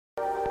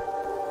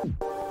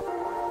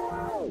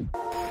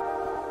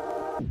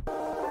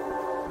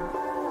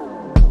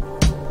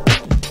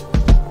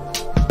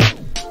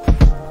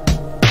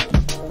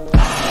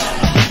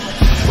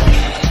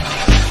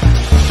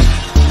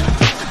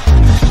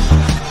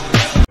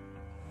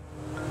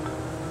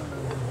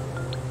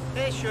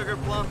Hey, Sugar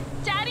Plum.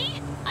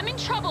 Daddy, I'm in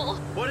trouble.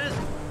 What is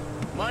it?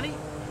 Money?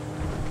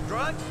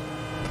 Drugs?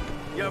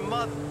 Your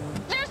mother?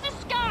 There's this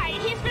guy.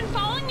 He's been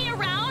following me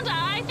around.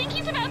 I think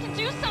he's about to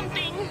do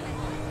something.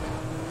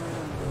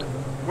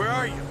 Where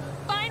are you?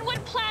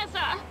 Vinewood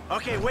Plaza.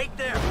 Okay, wait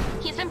there.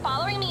 He's been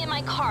following me in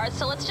my car,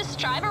 so let's just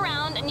drive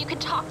around and you can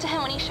talk to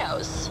him when he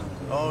shows.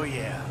 Oh,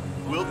 yeah.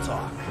 We'll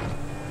talk.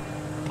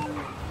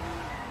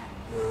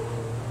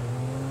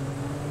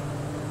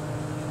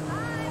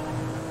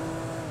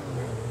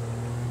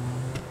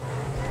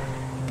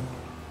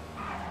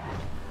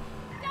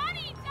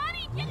 Daddy,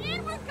 get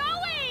in, we're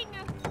going!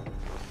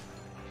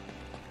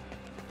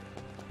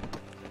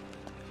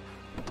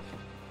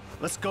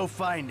 Let's go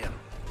find him.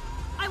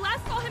 I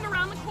last saw him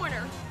around the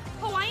corner.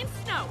 Hawaiian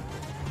snow.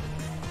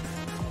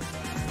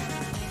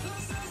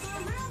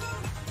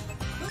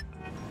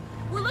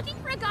 We're looking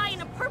for a guy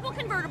in a purple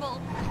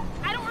convertible.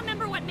 I don't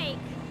remember what make.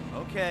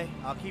 Okay,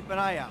 I'll keep an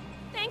eye out.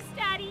 Thanks,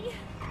 Daddy.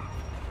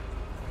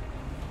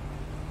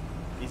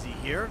 Is he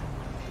here?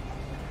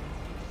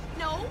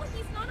 No,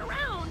 he's not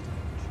around.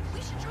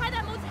 We should try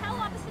that motel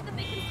opposite the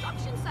big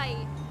construction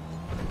site.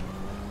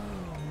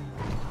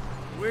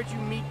 Where'd you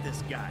meet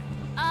this guy?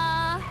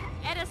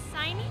 At a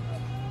signing?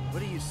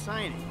 What are you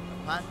signing?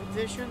 A pot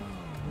petition?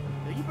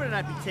 Now, you better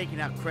not be taking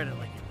out credit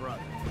like your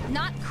brother.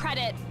 Not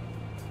credit.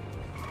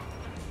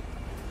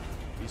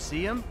 You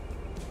see him?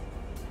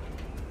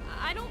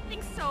 I don't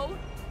think so.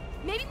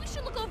 Maybe we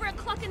should look over at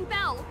Cluck and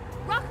Bell,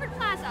 Rockford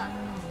Plaza.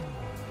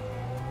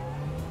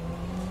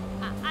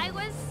 I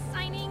was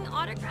signing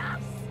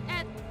autographs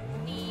at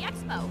the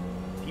expo.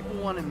 People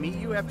want to meet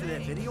you after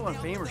that video on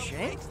Fame or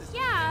Shame?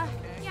 Yeah,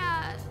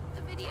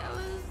 the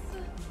videos.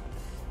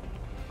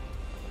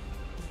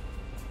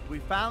 We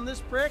found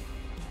this prick?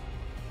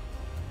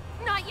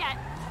 Not yet.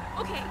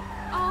 Okay,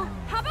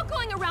 how about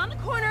going around the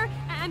corner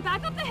and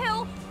back up the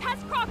hill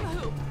past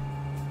Crockahoop?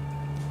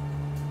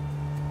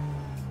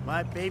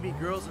 My baby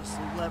girl's a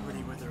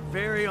celebrity with her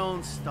very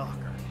own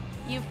stalker.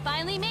 You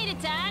finally made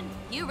it, Dad.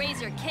 You raise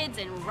your kids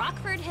in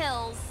Rockford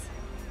Hills.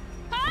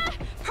 Ah!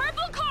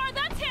 Purple car,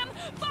 that's him!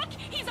 Fuck,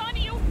 he's on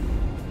you!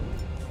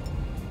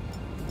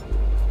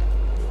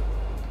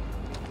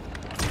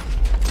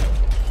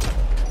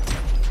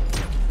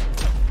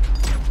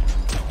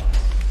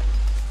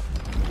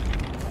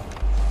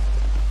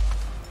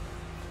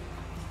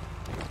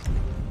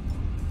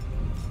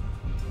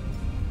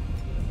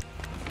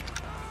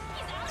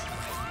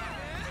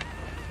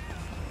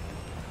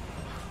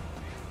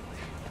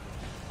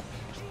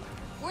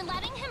 We're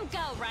letting him go,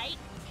 right?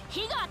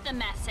 He got the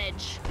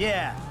message.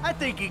 Yeah, I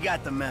think he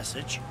got the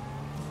message.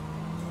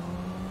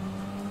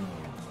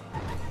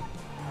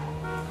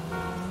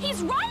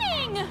 He's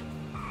running!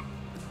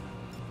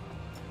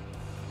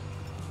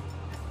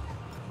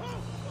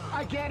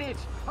 I get it.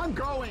 I'm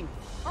going.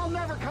 I'll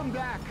never come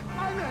back.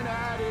 I'm an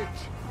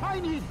addict. I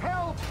need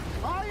help.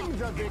 I'm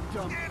the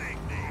victim.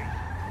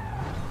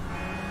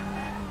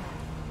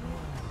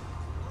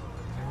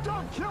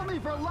 Don't kill me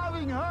for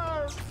loving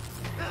her.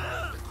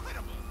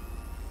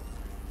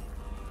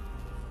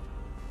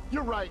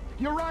 You're right.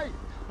 You're right.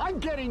 I'm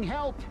getting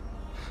help.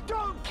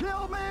 Don't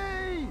kill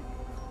me!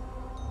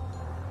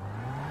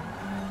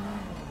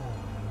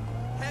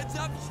 Heads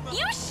up,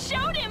 You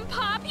showed him,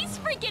 Pop! He's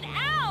freaking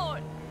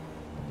out!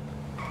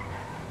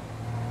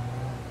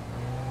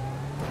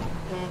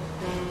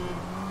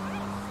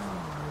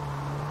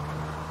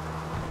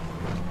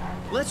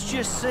 Let's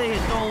just say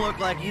it don't look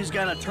like he's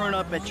gonna turn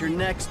up at your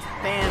next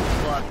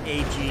fan club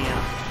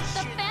AGM.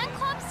 The fan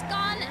club's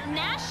gone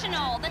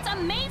national. That's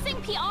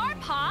amazing PR,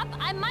 Pop.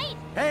 I might...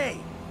 Hey,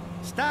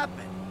 stop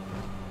it.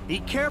 Be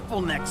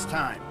careful next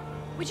time.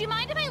 Would you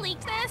mind if I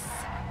leaked this?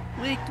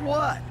 Leaked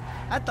what?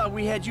 I thought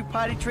we had you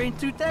potty trained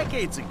 2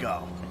 decades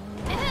ago.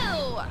 Ew,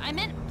 I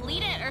meant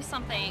bleed it or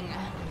something.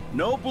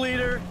 No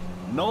bleeder,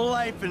 no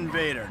life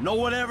invader, no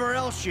whatever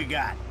else you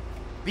got.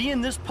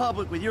 Being this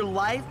public with your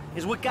life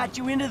is what got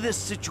you into this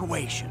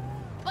situation.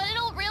 But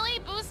it'll really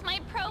boost my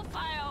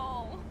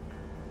profile.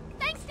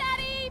 Thanks,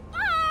 Daddy!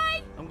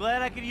 Bye! I'm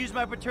glad I could use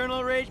my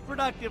paternal rage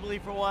productively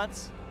for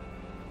once.